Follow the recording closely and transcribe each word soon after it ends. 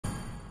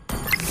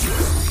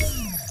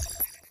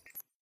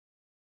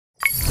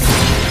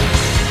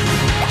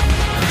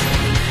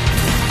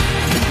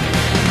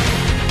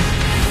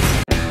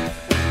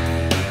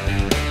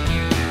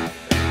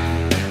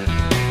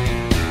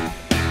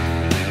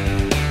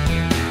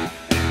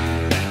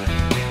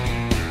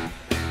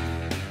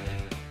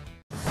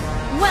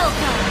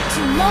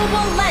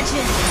Global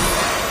legend!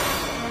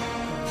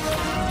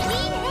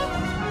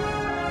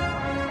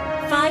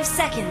 5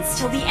 seconds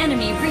till the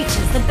enemy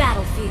reaches the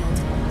battlefield.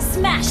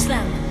 Smash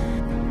them!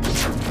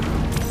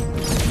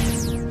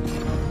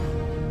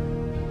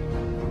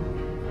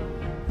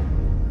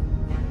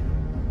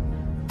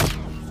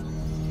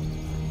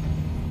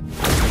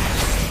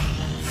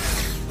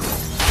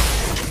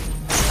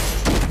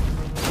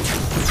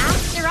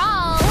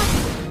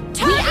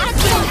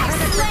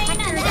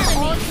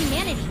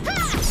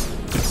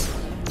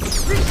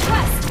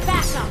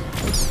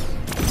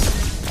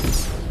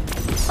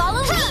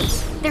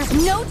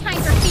 No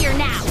time for fear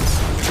now!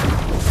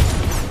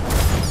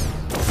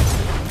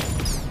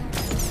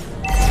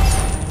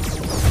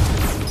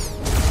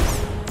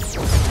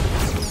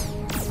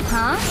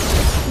 Huh?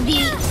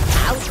 The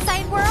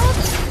outside world?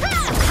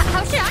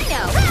 How should I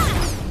know?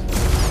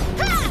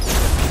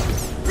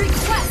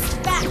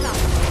 Request backup!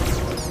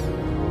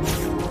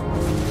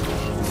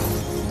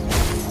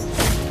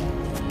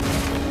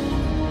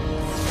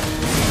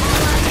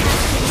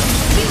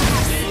 You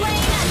have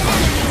slain an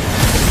enemy!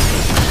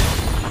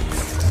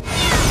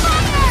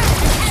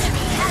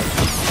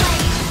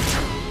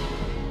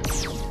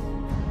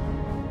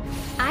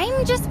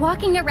 I'm just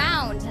walking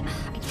around.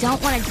 I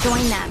don't want to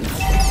join them.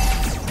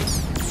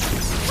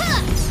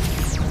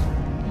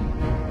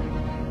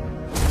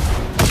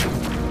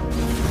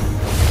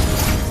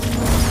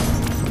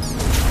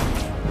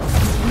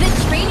 The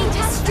training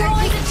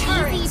destroy the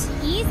turret.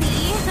 Easy.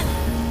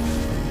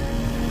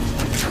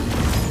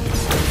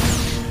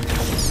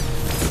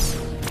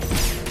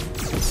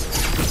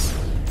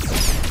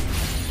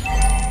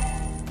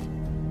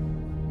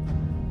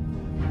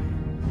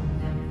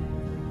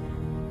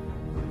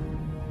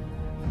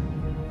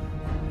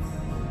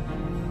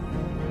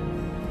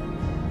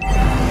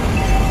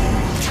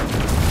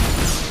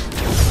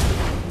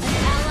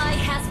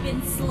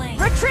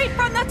 Retreat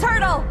from the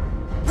turtle!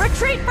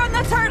 Retreat from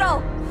the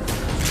turtle!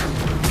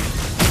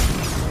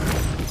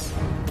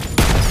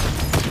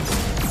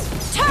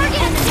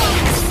 Target enemy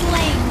has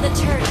slain the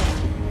turtle!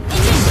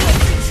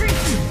 Initiate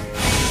retreat!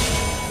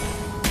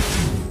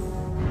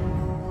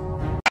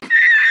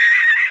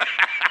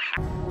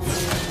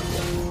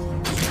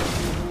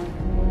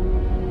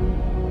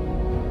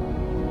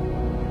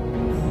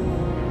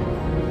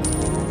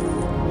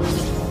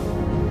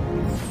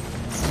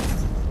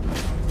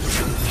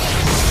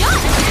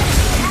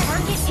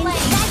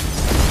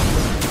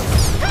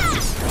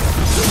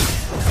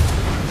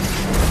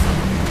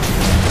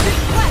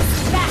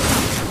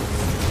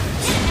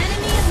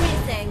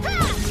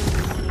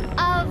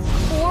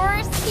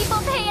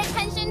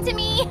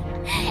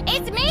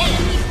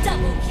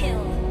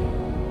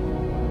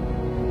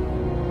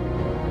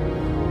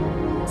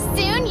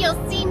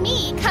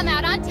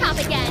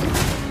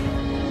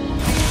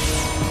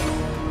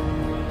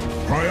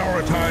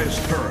 Prioritize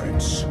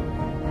turrets.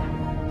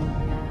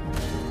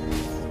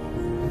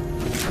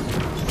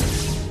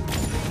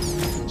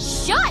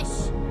 Shush!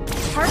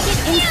 Target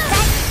in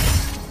sight!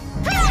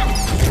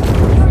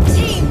 Your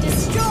team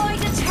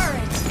destroyed a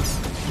turret!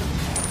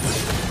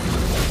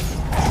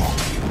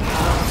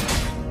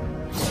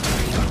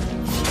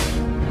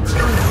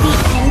 The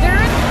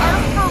Enders are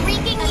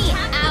freaking me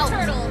out!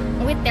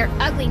 With their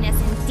ugliness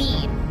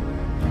indeed.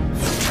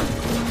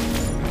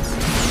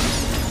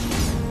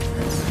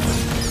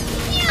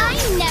 I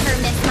never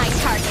miss my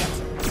target.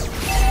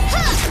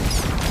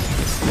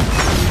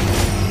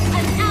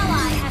 An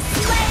ally has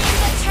slain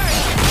the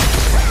turret!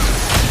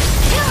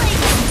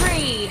 Killing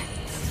spree!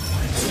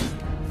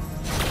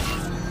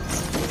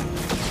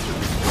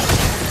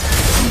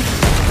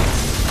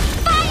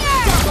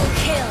 Fire! Double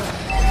kill!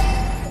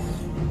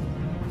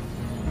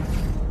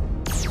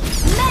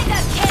 Mega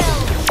kill!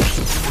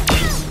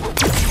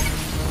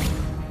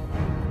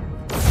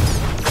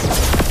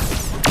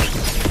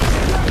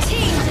 Your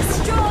team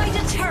destroyed a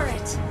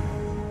turret!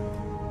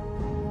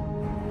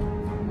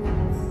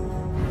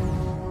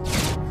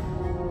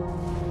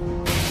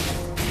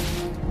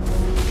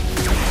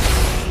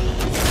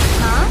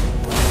 Huh?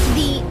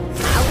 The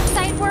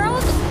outside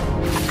world?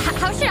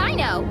 How should I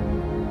know?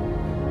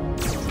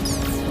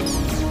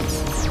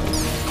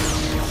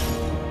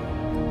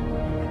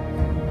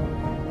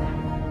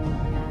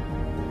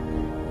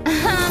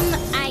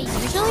 I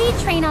usually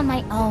train on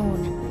my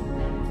own.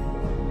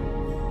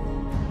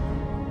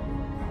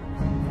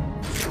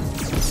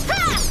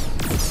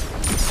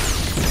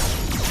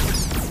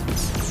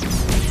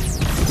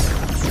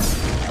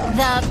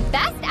 The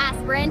best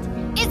aspirant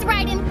is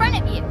right in front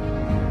of you.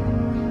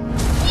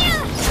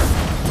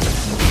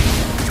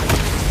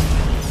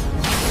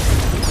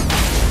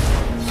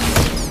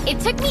 It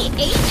took me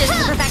ages to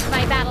perfect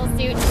my battle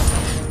suit.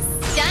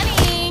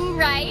 Stunning,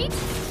 right?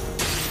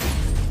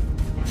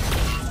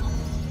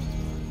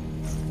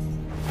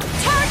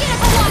 Target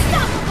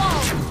unstoppable!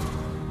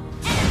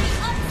 Enemy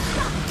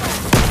unstoppable!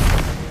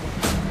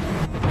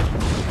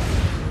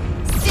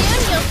 Soon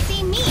you'll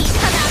see me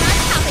come out on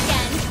top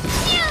again.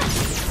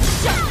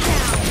 Shut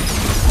down!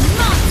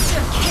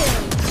 Monster kill!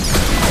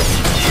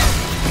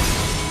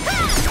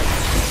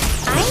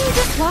 I'm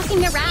just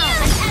walking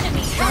around. An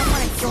enemy has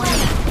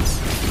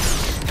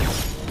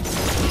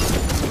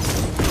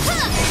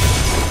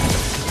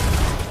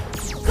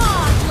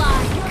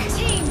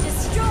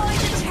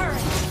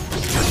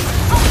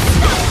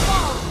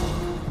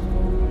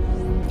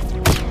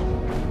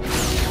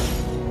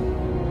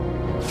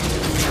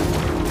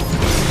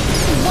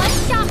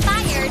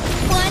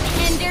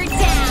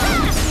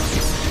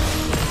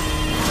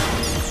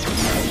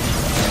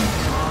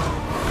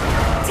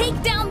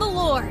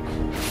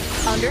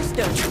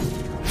Understood.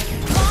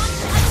 Launch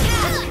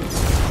attack!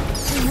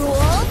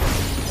 Rules?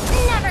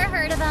 Never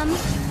heard of them.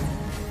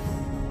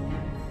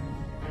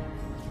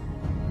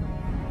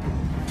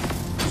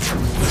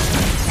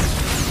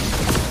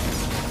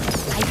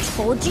 I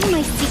told you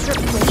my secret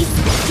place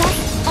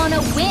just on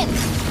a whim.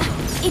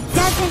 It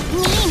doesn't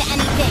mean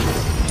anything.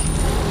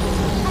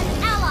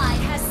 An ally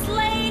has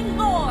slain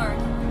Gord!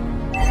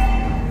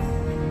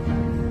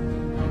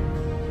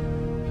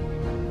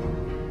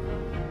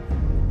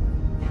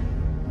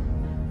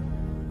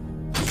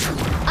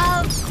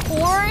 Of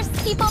course,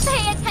 people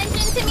pay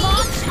attention to me.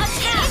 Launch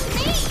attack!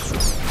 It's me.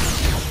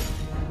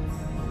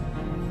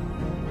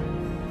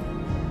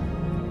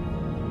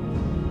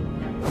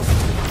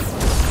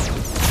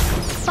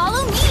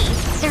 Follow me.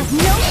 There's no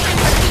time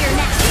for fear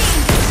now.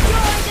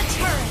 Destroy the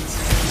turret!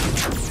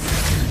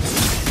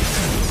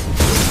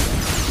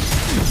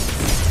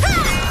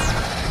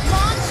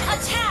 Launch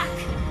attack!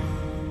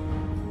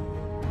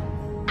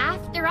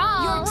 After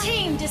all, Your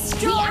team the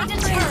destroyed the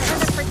Aspirants turret! are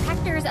the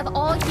protectors of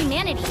all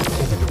humanity.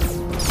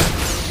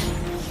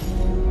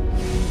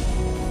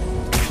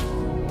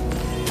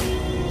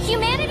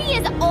 Humanity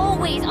is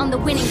always on the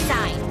winning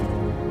side.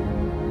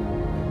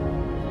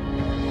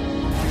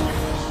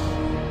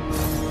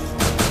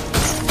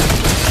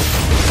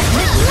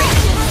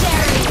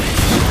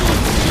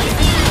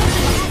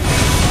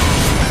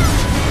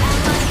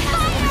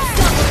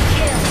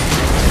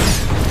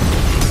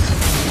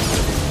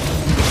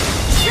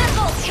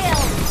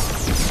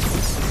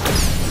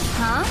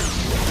 Huh?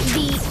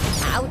 The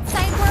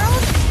outside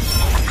world?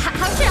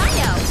 How should I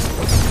know?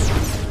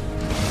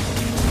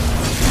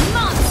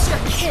 Monster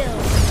kill!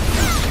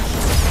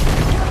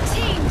 Your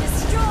team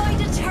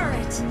destroyed a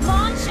turret!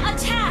 Launch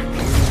attack!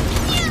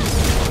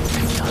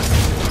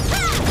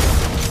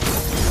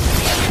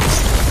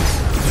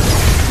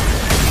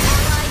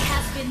 Ally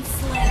has been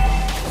slain.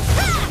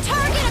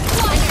 Target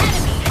acquired! An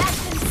enemy has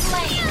been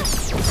slain!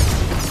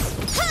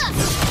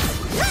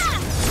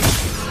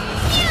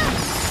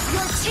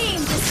 Your team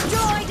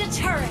destroyed a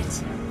turret!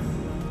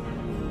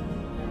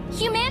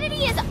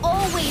 Humanity is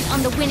always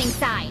on the winning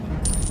side.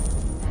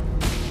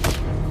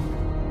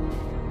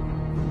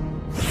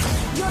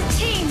 Your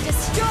team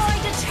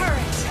destroyed a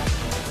turret!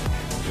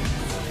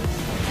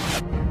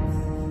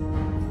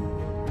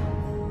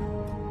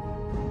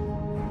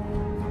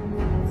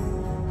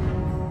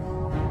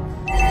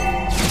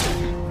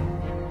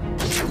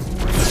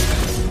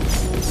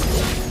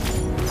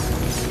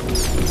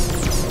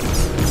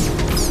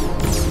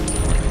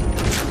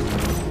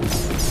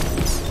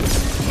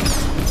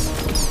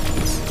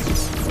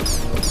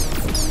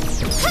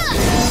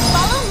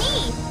 Follow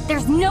me.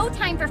 There's no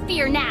time for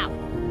fear now.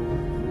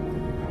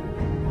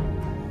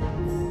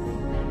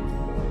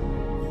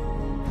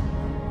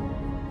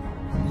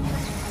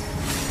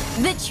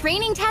 The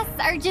training tests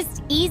are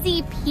just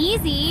easy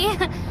peasy.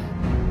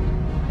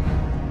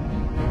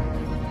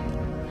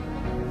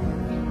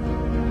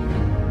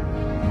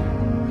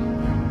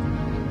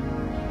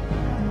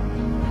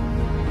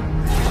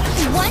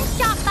 One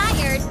shot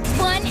fired,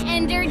 one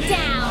ender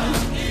down.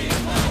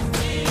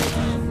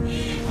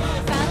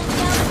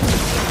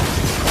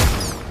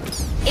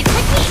 It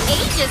took me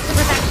ages to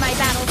perfect my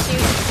battle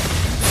suit.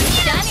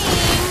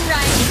 Stunning,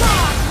 right?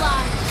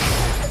 Godlike!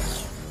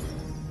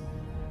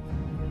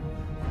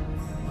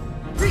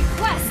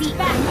 Request The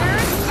backup!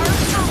 Earths are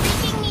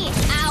freaking me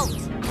out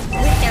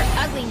with their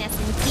ugliness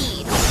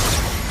indeed.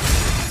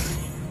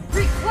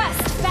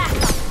 Request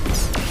backup!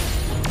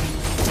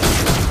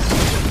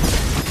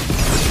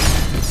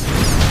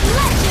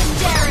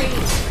 Legendary!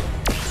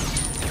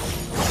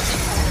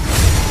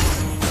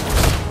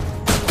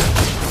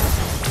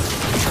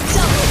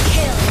 Double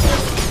kill!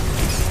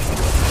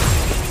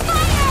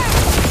 Fire!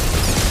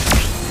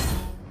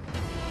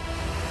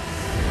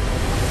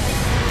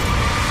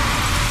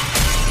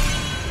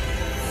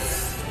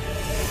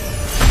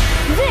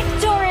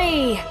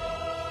 Victory!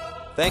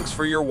 Thanks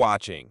for your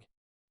watching.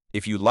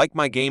 If you like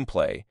my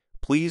gameplay,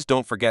 please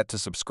don't forget to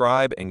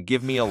subscribe and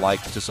give me a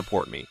like to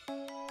support me.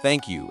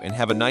 Thank you and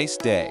have a nice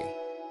day.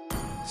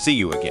 See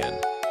you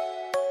again.